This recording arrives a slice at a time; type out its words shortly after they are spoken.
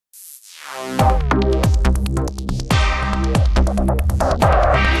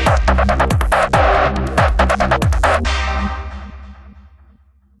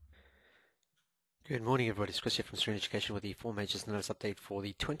Good morning, everybody. It's Chris here from Serene Education with the 4 Majors Notice Update for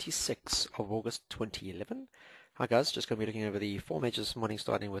the 26th of August 2011. Hi guys, just going to be looking over the 4 Majors this morning,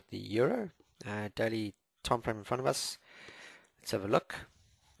 starting with the Euro. Daily time frame in front of us. Let's have a look.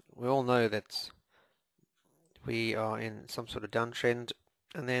 We all know that we are in some sort of downtrend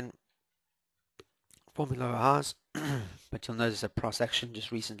and then forming lower highs, but you'll notice that price action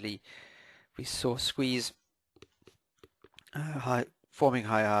just recently we saw a squeeze forming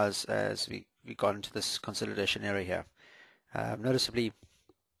high highs as we got into this consolidation area here. Noticeably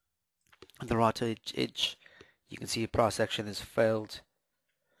on the right edge you can see price action has failed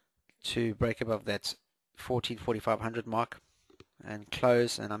to break above that 14,4500 mark and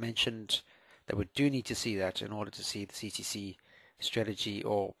close, and I mentioned that we do need to see that in order to see the CTC strategy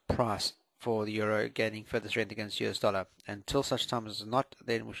or price for the euro gaining further strength against US dollar. Until such time as not,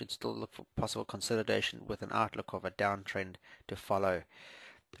 then we should still look for possible consolidation with an outlook of a downtrend to follow.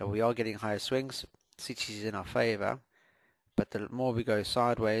 So we are getting higher swings, CTC is in our favor, but the more we go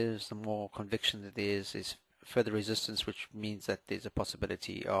sideways, the more conviction that there is further resistance, which means that there's a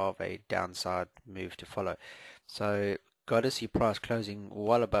possibility of a downside move to follow. So got to see price closing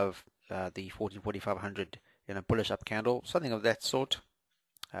well above the 14,4500 in a bullish up candle, something of that sort,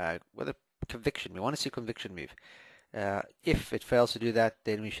 with a conviction. We want to see a conviction move. If it fails to do that,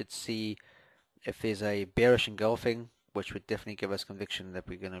 then we should see if there's a bearish engulfing, which would definitely give us conviction that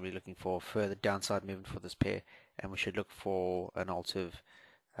we're going to be looking for further downside movement for this pair, and we should look for an alternative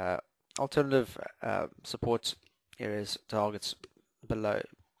support areas, targets below.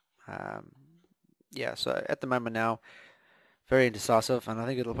 Yeah, so at the moment now, very indecisive, and I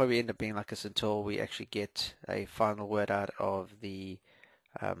think it'll probably end up being like this until we actually get a final word out of the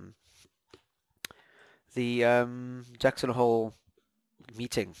Jackson Hole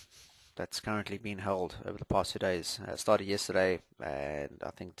meeting that's currently being held over the past 2 days. Started yesterday, and I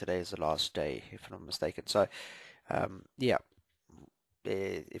think today is the last day, if I'm not mistaken. So, yeah,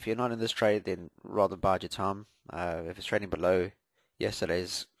 if you're not in this trade, then rather bide your time. If it's trading below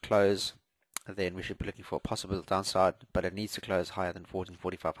yesterday's close, then we should be looking for a possible downside, but it needs to close higher than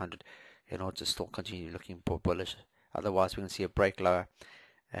 14,4500 in order to still continue looking for bullish. Otherwise, we're going to see a break lower,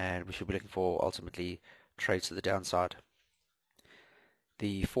 and we should be looking for ultimately trades to the downside.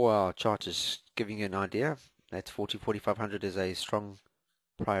 The 4-hour chart is giving you an idea that 14,4500 is a strong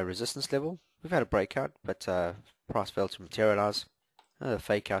prior resistance level. We've had a breakout, but price failed to materialize. Another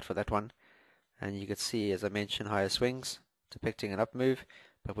fake out for that one, and you can see, as I mentioned, higher swings depicting an up move,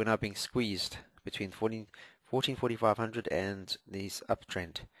 but we're now being squeezed between 14,4500 and this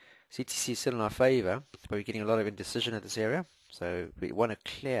uptrend. CTC is still in our favor, but we're getting a lot of indecision at this area, so we want a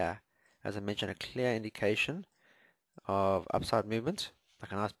clear, as I mentioned, a clear indication of upside movement,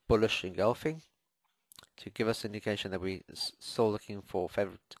 like a nice bullish engulfing, to give us indication that we're still looking for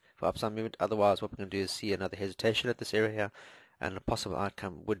upside movement. Otherwise, what we're going to do is see another hesitation at this area here, and a possible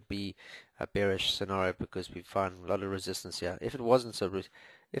outcome would be a bearish scenario because we find a lot of resistance here. If it wasn't so,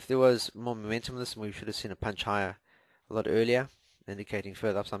 if there was more momentum in this, we should have seen a punch higher a lot earlier, indicating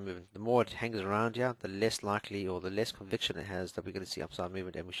further upside movement. The more it hangs around here, the less likely or the less conviction it has that we're going to see upside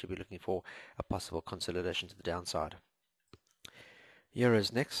movement, and we should be looking for a possible consolidation to the downside.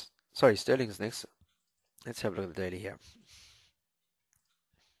 Euro's next. Sorry, sterling's next. Let's have a look at the daily here.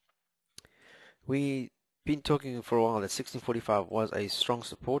 We've been talking for a while that 1645 was a strong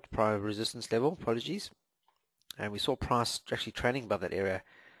support, prior resistance level, and we saw price actually trading above that area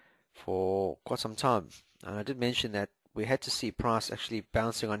for quite some time. And I did mention that we had to see price actually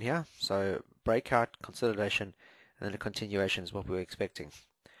bouncing on here, so breakout, consolidation, and then a continuation is what we were expecting.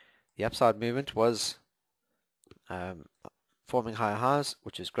 The upside movement was forming higher highs,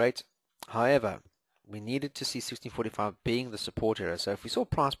 which is great. However, we needed to see 1645 being the support area. So if we saw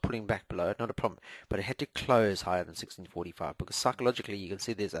price pulling back below, not a problem, but it had to close higher than 1645 because psychologically you can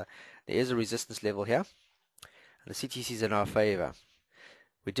see there is a resistance level here, and the CTC is in our favor.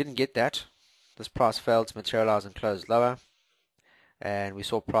 We didn't get that. This price failed to materialize and close lower, and we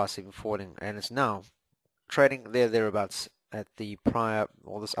saw price even falling, and it's now trading thereabouts at the prior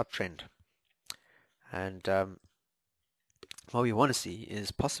or this uptrend. And what we want to see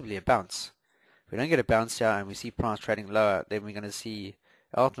is possibly a bounce. If we don't get a bounce here and we see price trading lower, then we're going to see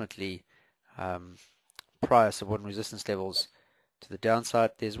ultimately prior support and resistance levels to the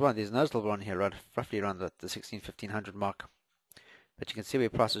downside. There's a notable one here, roughly around the 1500 mark. But you can see where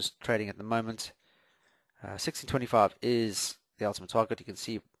price is trading at the moment. 1625 is the ultimate target. You can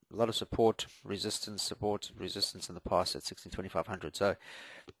see a lot of support, resistance in the past at 162500. So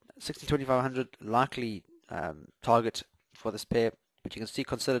 162500 likely target for this pair. But you can see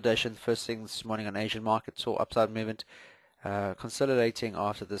consolidation first thing this morning on Asian market, saw upside movement, consolidating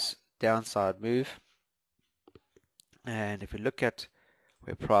after this downside move, and if we look at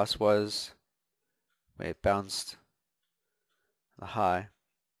where price was, where it bounced the high,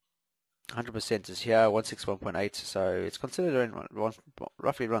 100% is here, 161.8, so it's considered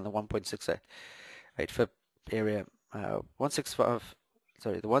roughly around the 1.68 FIP area. 165,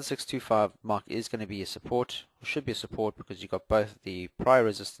 sorry, the 1625 mark is going to be a support, or should be a support, because you've got both the prior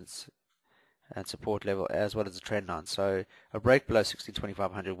resistance and support level as well as the trend line. So a break below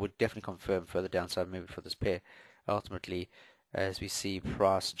 162500 would definitely confirm further downside movement for this pair, ultimately, as we see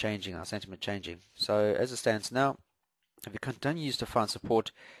price changing, our sentiment changing. So as it stands now, if we continue to find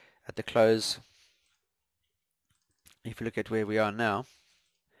support at the close, if you look at where we are now,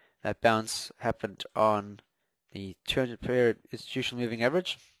 that bounce happened on the 200 period institutional moving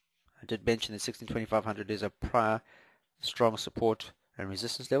average. I did mention that 162500 is a prior strong support and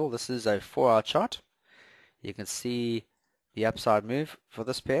resistance level. This is a 4-hour chart. You can see the upside move for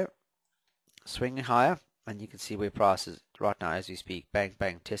this pair swinging higher, and you can see where price is right now as we speak. Bang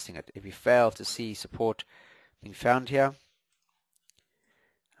bang, testing it. If you fail to see support being found here,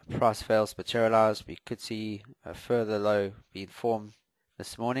 price fails to materialize, we could see a further low being formed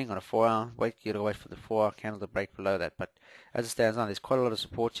this morning on a 4-hour. You gotta wait for the 4-hour candle to break below that. But as it stands now, there's quite a lot of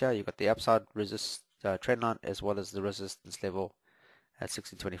support here. You've got the upside trend line as well as the resistance level at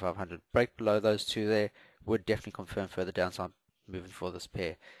 162500. Break below those two there would definitely confirm further downside movement for this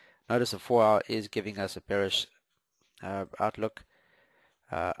pair. Notice the 4-hour is giving us a bearish outlook.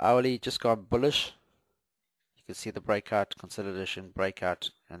 Hourly just gone bullish. You can see the breakout, consolidation,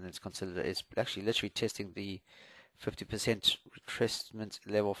 breakout, and it's actually literally testing the 50% retracement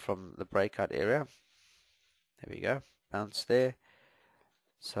level from the breakout area. There we go, bounce there.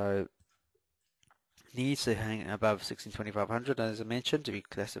 So needs to hang above 162500, as I mentioned, to be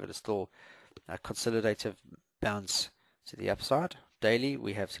classified as still a consolidative bounce to the upside. Daily,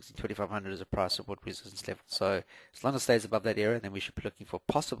 we have 162500 as a price support resistance level. So as long as it stays above that area, then we should be looking for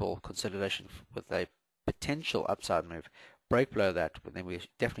possible consolidation with a potential upside move. Break below that, but then we're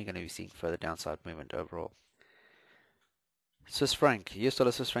definitely going to be seeing further downside movement overall. Swiss franc, US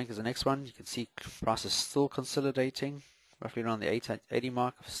dollar Swiss franc is the next one. You can see price is still consolidating, roughly around the 80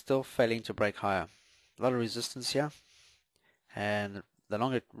 mark, still failing to break higher. A lot of resistance here, and the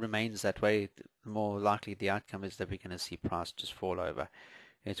longer it remains that way, the more likely the outcome is that we're going to see price just fall over.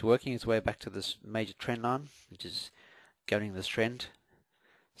 It's working its way back to this major trend line, which is governing this trend.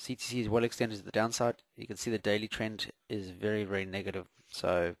 CTC is well extended to the downside. You can see the daily trend is very, very negative.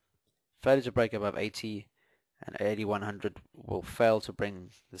 So failure to break above 80 and 8100 will fail to bring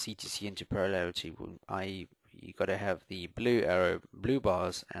the CTC into polarity, i.e. you got to have the blue arrow, blue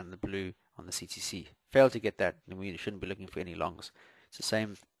bars, and the blue on the CTC. Fail to get that, and we shouldn't be looking for any longs. It's the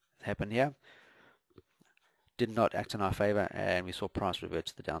same happened here. Did not act in our favor, and we saw price revert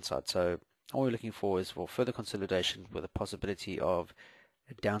to the downside. So all we're looking for is for further consolidation with a possibility of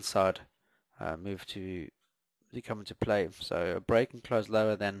a downside move to come into play. So a break and close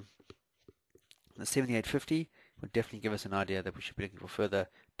lower than the 78.50 would definitely give us an idea that we should be looking for further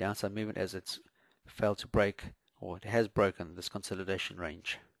downside movement, as it's failed to break, or it has broken, this consolidation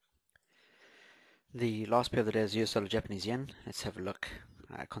range. The last pair of the day is US dollar Japanese yen. Let's have a look.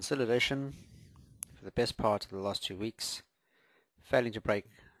 Consolidation for the best part of the last 2 weeks, failing to break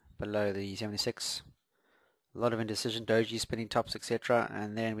below the 76. A lot of indecision, doji, spinning tops, etc.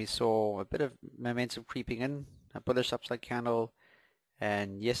 And then we saw a bit of momentum creeping in, a bullish upside candle,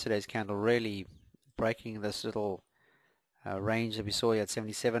 and yesterday's candle really breaking this little range that we saw here at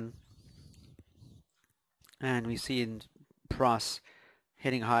 77. And we see in price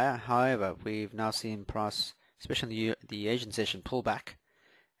heading higher. However, we've now seen price, especially in the Asian session, pull back,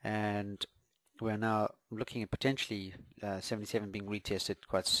 and we're now looking at potentially 77 being retested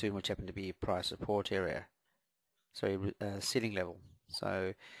quite soon, which happened to be a price support area, sorry, ceiling level.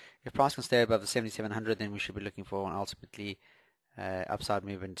 So if price can stay above the 7700, then we should be looking for an ultimately upside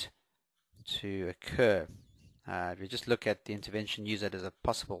movement to occur. If you just look at the intervention, use it as a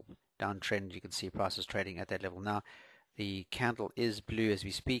possible downtrend, you can see prices trading at that level now. The candle is blue as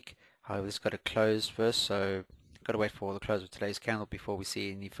we speak. However, it's got to close first, so got to wait for the close of today's candle before we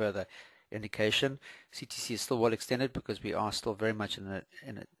see any further indication. CTC is still well extended because we are still very much in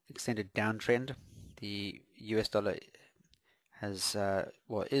an extended downtrend. The US dollar has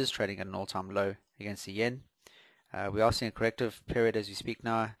is trading at an all-time low against the yen. We are seeing a corrective period as we speak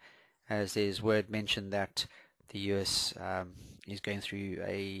now, as there's word mentioned that the US is going through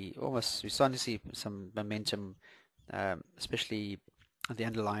we're starting to see some momentum, especially the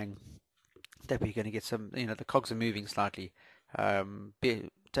underlying, that we're going to get some, the cogs are moving slightly.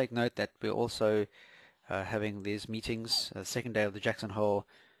 Take note that we're also having these meetings, the second day of the Jackson Hole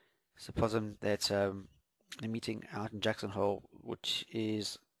Supposing that a meeting out in Jackson Hole, which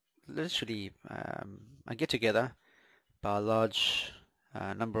is literally a get together by a large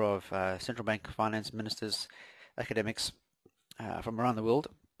number of central bank finance ministers, academics from around the world,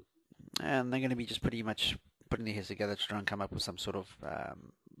 and they're going to be just pretty much putting their heads together to try and come up with some sort of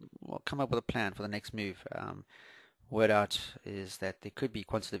well, come up with a plan for the next move. Word out is that there could be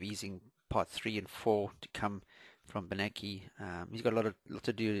quantitative easing part 3 and 4 to come from Bernanke. He's got a lot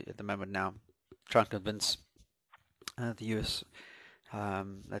to do at the moment now, trying to convince the US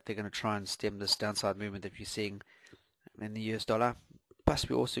that they're going to try and stem this downside movement that we're seeing in the US dollar. Plus,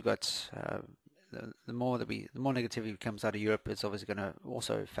 we also got the more negativity comes out of Europe, it's obviously going to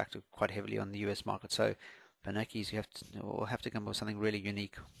also factor quite heavily on the US market. So Bernanke's will have to come up with something really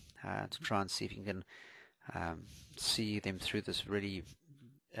unique to try and see if you can see them through this really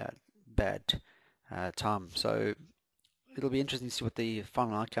bad time. So it'll be interesting to see what the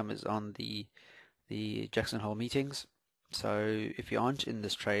final outcome is on the Jackson Hole meetings. So if you aren't in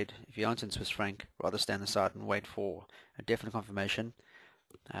this trade, if you aren't in Swiss franc, rather stand aside and wait for a definite confirmation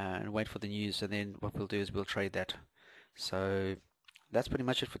and wait for the news, and then what we'll do is we'll trade that. So that's pretty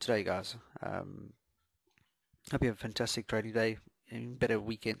much it for today, guys. Hope you have a fantastic trading day, and better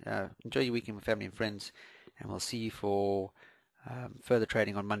weekend. Enjoy your weekend with family and friends, and we'll see you for further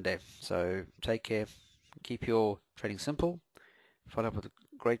trading on Monday. So take care, keep your trading simple, follow up with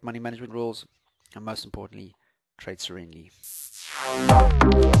great money management rules, and most importantly, trade serenely.